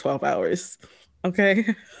less than 12 hours.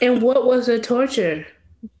 Okay. And what was the torture?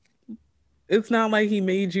 It's not like he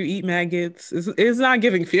made you eat maggots. It's not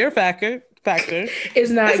giving fear factor. It's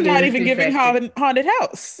not Even giving haunted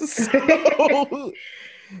house. So,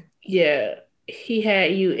 yeah, he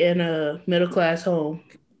had you in a middle class home.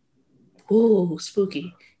 Ooh,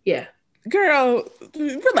 spooky. Yeah. girl,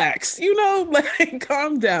 relax. Like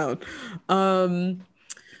calm down.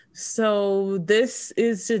 So this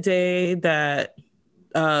is the day that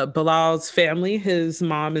Bilal's family, his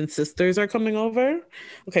mom and sisters are coming over.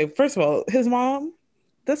 Okay, first of all, his mom,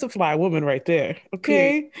 that's a fly woman right there.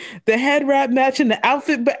 Okay. The head wrap matching the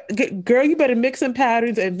outfit. Girl, you better mix some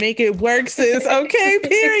patterns and make it work, sis. Okay,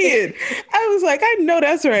 period. I was like, I know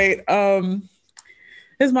that's right.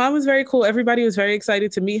 His mom was very cool. Everybody was very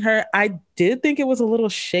excited to meet her. I did think it was a little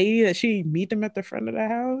shady that she meet them at the front of the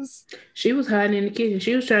house. She was hiding in the kitchen.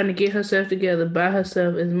 She was trying to get herself together, buy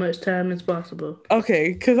herself as much time as possible.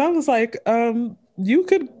 Okay, because I was like, you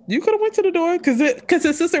could have went to the door because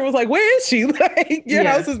his sister was like, where is she? Like, your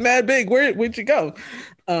house is mad big. Where'd she go?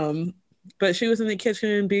 But she was in the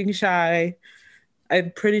kitchen being shy.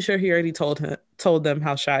 I'm pretty sure he already told them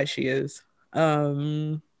how shy she is.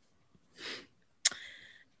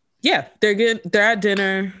 Yeah, they're at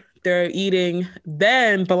dinner, they're eating.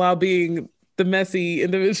 Then Bilal, being the messy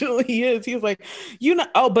individual he is, he was like,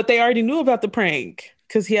 but they already knew about the prank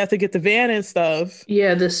because he had to get the van and stuff.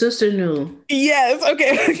 Yeah, the sister knew. Yes,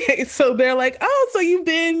 okay. So they're like, oh, so you've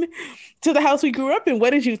been to the house we grew up in.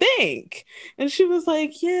 What did you think? And she was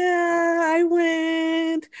like, yeah, I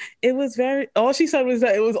went. It was all she said was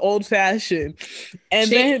that it was old fashioned.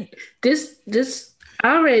 And then this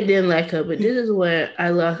I already didn't like her, but this is where I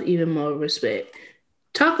lost even more respect.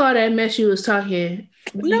 Talk all that mess you was talking.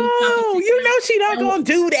 No, she not gonna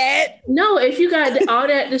do that. No, if you got all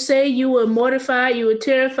that to say, you were mortified, you were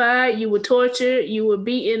terrified, you were tortured, you were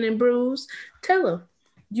beaten and bruised, tell her.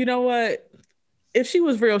 You know what? If she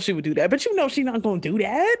was real, she would do that. But you know she not gonna do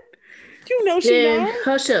that. You know she not.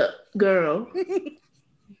 Hush up, girl.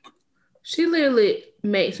 She literally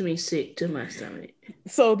makes me sick to my stomach.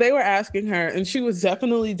 So they were asking her, and she was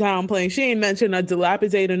definitely downplaying. She ain't mentioned a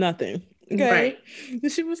dilapidated or nothing. Okay. Right.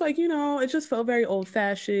 And she was like, it just felt very old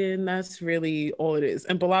fashioned. That's really all it is.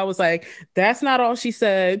 And Bilal was like, that's not all she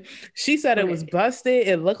said. She said it was busted.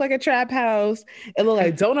 It looked like a trap house. It looked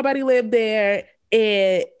like don't nobody live there.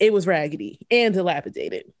 And it was raggedy and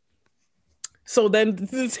dilapidated. So then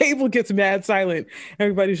the table gets mad silent.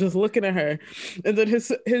 Everybody's just looking at her. And then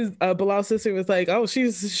his Bilal's sister was like, oh,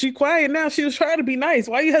 she quiet now. She was trying to be nice.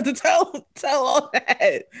 Why you have to tell all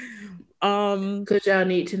that? Because y'all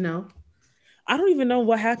need to know. I don't even know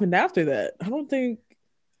what happened after that. I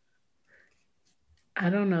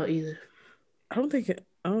don't know either. I don't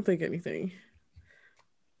think anything.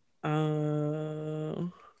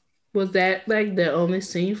 Was that like the only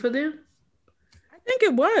scene for them? I think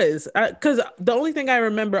it was, because the only thing I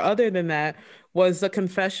remember other than that was the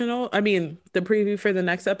confessional. I mean, the preview for the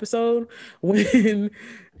next episode when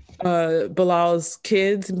Bilal's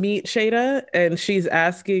kids meet Shada and she's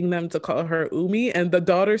asking them to call her Umi, and the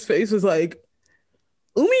daughter's face was like,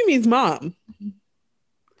 Umi means mom.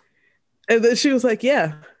 And then she was like,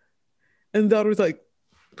 yeah. And the daughter was like,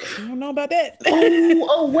 I don't know about that.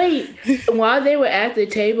 oh, wait. While they were at the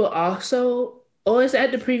table also, it's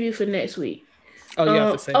at the preview for next week. Oh, you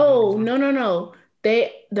have to say. No.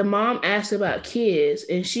 The mom asked about kids,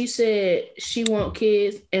 and she said she want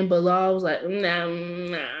kids, and Bilal was like, no,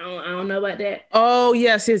 I don't know about that. Oh,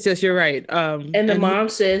 yes, you're right. And the mom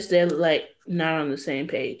says they're like not on the same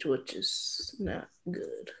page, which is not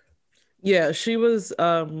good. Yeah, she was.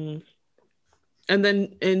 And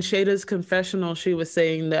then in Shada's confessional, she was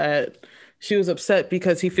saying that she was upset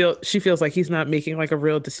because she feels like he's not making like a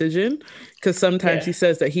real decision, because sometimes he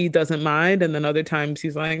says that he doesn't mind, and then other times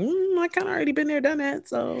he's like, I kind of already been there, done that.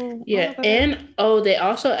 So yeah, and they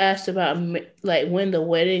also asked about like when the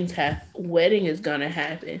wedding is gonna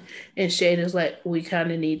happen, and Shada's like, we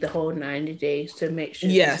kind of need the whole 90 days to make sure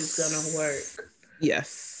this is gonna work.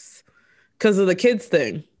 Yes, because of the kids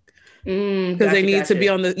thing. Because they need to be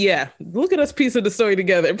on look at us piecing the story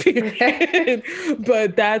together.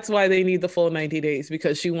 But that's why they need the full 90 days,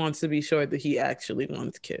 because she wants to be sure that he actually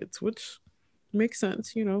wants kids, which makes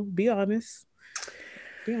sense. Be honest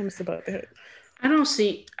about that. I don't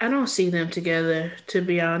see them together, to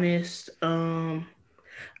be honest.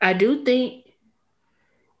 I do think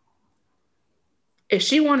if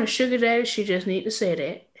she want a sugar daddy, she just need to say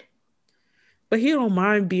that. But he don't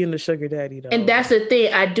mind being the sugar daddy, though. And that's the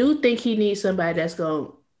thing. I do think he needs somebody that's going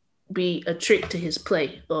to be a trick to his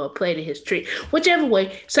play, or a play to his trick. Whichever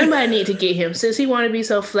way, somebody need to get him. Since he want to be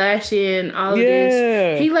so flashy and all of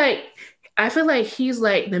this. I feel like he's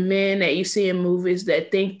like the man that you see in movies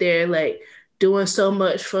that think they're like doing so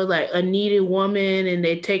much for like a needy woman, and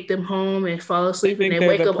they take them home and fall asleep and they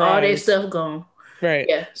wake up, all their stuff gone. Right.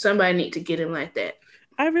 Yeah, somebody need to get him like that.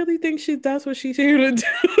 I really think that's what she's here to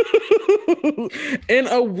do. In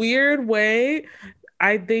a weird way,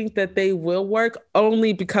 I think that they will work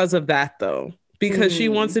only because of that, though. Because she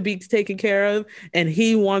wants to be taken care of, and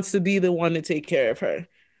he wants to be the one to take care of her.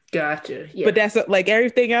 Gotcha. Yeah. But that's like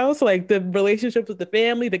everything else, like the relationship with the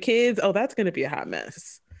family, the kids. Oh, that's going to be a hot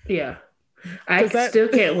mess. Yeah. I still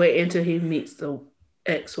can't wait until he meets the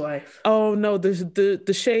ex-wife. Oh no, the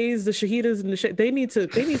Shays, the Shahidas, and they need to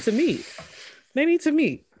meet. They need to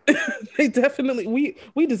meet. They definitely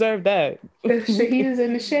we deserve that. The shahidas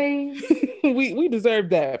and the shades. We deserve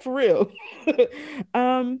that for real.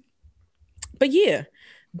 um, but yeah,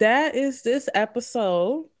 that is this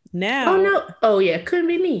episode. Oh Now, no! Oh yeah, couldn't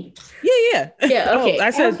be me. yeah. Yeah. Oh, Okay.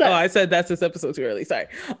 I said that's this episode too early. Sorry.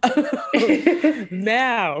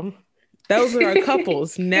 Now, those are our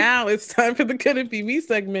couples. Now it's time for the Could It Be Me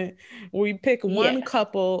segment, where we pick one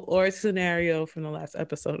couple or a scenario from the last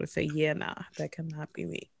episode and say, yeah, nah, that cannot be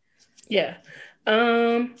me. Yeah.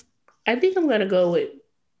 I think I'm gonna go with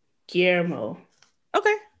Guillermo.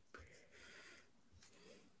 Okay.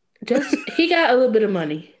 Just he got a little bit of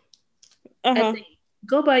money. Uh-huh.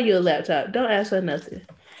 Go buy you a laptop. Don't ask her nothing.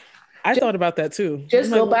 I thought about that too. Just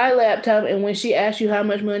go buy a laptop, and when she asks you how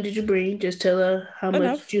much money did you bring, just tell her how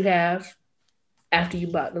much you have after you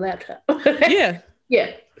bought the laptop. Yeah.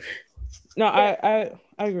 Yeah. No, I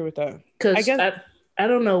agree with that. Because I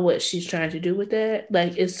don't know what she's trying to do with that.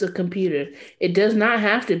 Like, it's a computer. It does not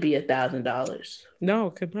have to be $1,000. No,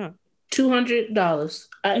 it could not.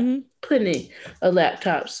 $200. Plenty of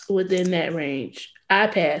laptops within that range.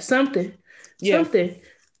 iPad, something. Yeah. Something.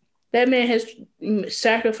 That man has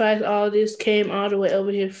sacrificed all this, came all the way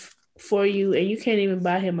over here for you, and you can't even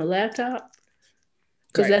buy him a laptop?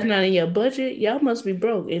 Because that's not in your budget? Y'all must be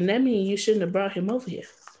broke, and that means you shouldn't have brought him over here.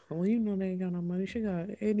 Well, you know they ain't got no money. She got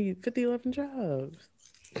 50, 11 jobs.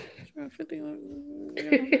 She got 50, 11, you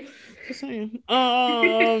know, just saying.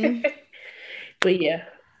 But yeah.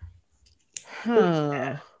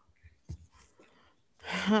 I'm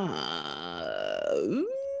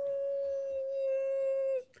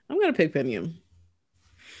going to pick Biniam.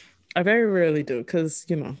 I very rarely do because,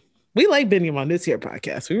 you know, we like Biniam on this here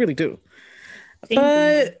podcast. We really do.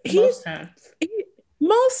 But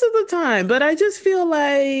most of the time, but I just feel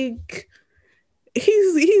like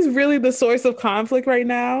he's really the source of conflict right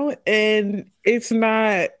now, and it's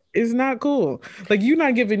not cool. Like, you're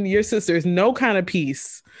not giving your sisters no kind of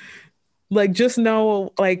peace. Like, just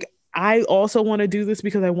know, like, I also want to do this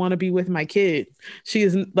because I want to be with my kid. She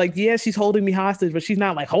is like, yeah, she's holding me hostage, but she's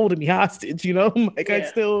not like holding me hostage, you know? Like,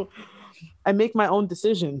 yeah. I make my own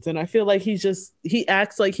decisions, and I feel like he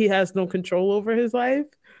acts like he has no control over his life.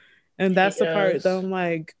 And that's the part that I'm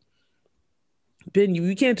like, Ben,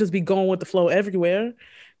 you can't just be going with the flow everywhere.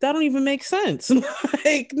 That don't even make sense.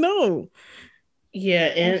 Like, no. Yeah,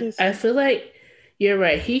 and I feel like you're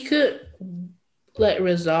right. He could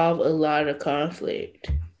resolve a lot of conflict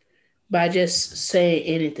by just saying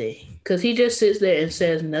anything. Because he just sits there and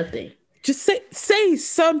says nothing. Just say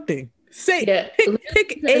something.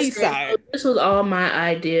 Pick a side. This was all my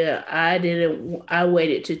idea. I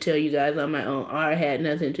waited to tell you guys on my own. I had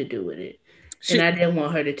nothing to do with it. And I didn't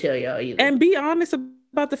want her to tell y'all either. And be honest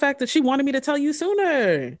about the fact that she wanted me to tell you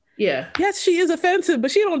sooner. Yeah. Yes, she is offensive,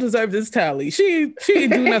 but she don't deserve this tally. She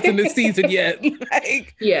ain't do nothing this season yet.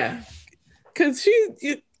 Like, yeah. Because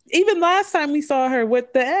even last time we saw her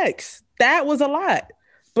with the ex, that was a lot.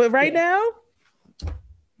 But right now,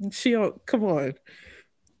 she don't. Come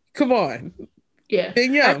on. Yeah.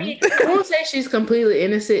 I won't say she's completely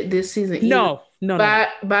innocent this season either. No.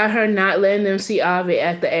 By her not letting them see Avi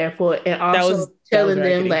at the airport, and also telling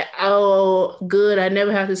them like, oh, good, I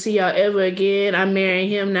never have to see y'all ever again. I'm marrying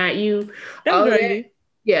him, not you.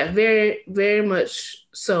 Yeah, very, very much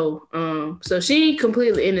so. So she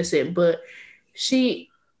completely innocent, but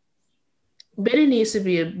Betty needs to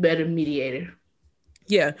be a better mediator.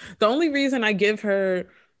 Yeah. The only reason I give her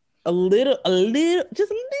a little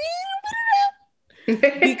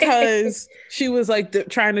because she was like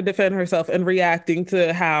trying to defend herself and reacting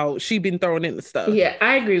to how she'd been thrown into stuff. Yeah,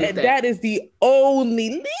 I agree with that. That is the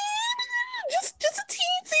only just a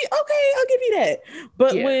teensy. Okay, I'll give you that.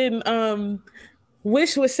 But when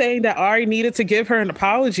Wish was saying that Ari needed to give her an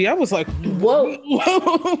apology, I was like, whoa. Whoa.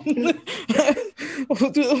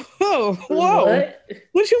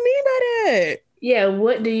 What you mean by that? Yeah,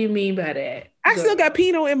 what do you mean by that? I still got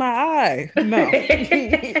Pinot in my eye. No.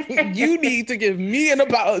 You need to give me an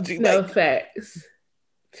apology. No, facts.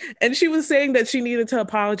 And she was saying that she needed to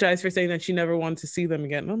apologize for saying that she never wanted to see them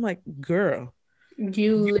again. And I'm like, girl,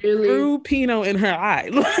 you literally threw Pinot in her eye.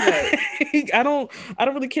 Like, I don't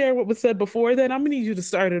really care what was said before then. I'm gonna need you to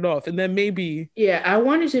start it off, and then maybe. Yeah, I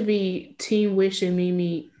wanted to be Team Wish and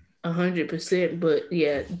Mimi 100%, but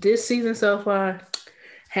yeah, this season so far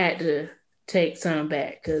had to take some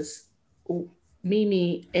back because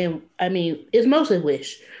Mimi and it's mostly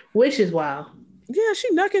Wish. Wish is wild. Yeah, she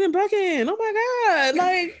knucking and bucking. Oh my God,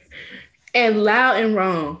 like, and loud and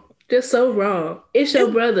wrong, just so wrong. It's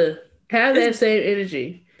your brother. Have that same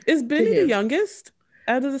energy. Is Benny the youngest?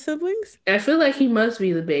 out of the siblings? I feel like he must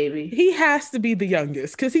be the baby. He has to be the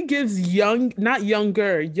youngest because he gives not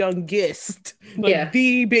younger, youngest, like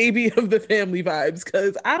the baby of the family vibes.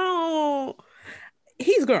 Because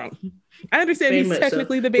he's grown. I understand he's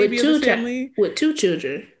technically the baby of the family with 2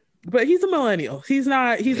 children, but he's a millennial. He's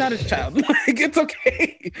not a child. Like, it's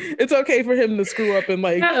okay. It's okay for him to screw up and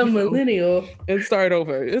like not a millennial and start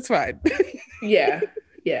over. It's fine. Yeah.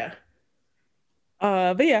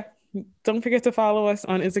 But yeah, don't forget to follow us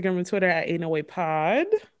on Instagram and Twitter at Ain't No Way Pod.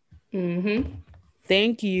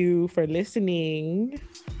 Thank you for listening,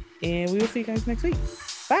 and we will see you guys next week.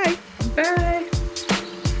 Bye.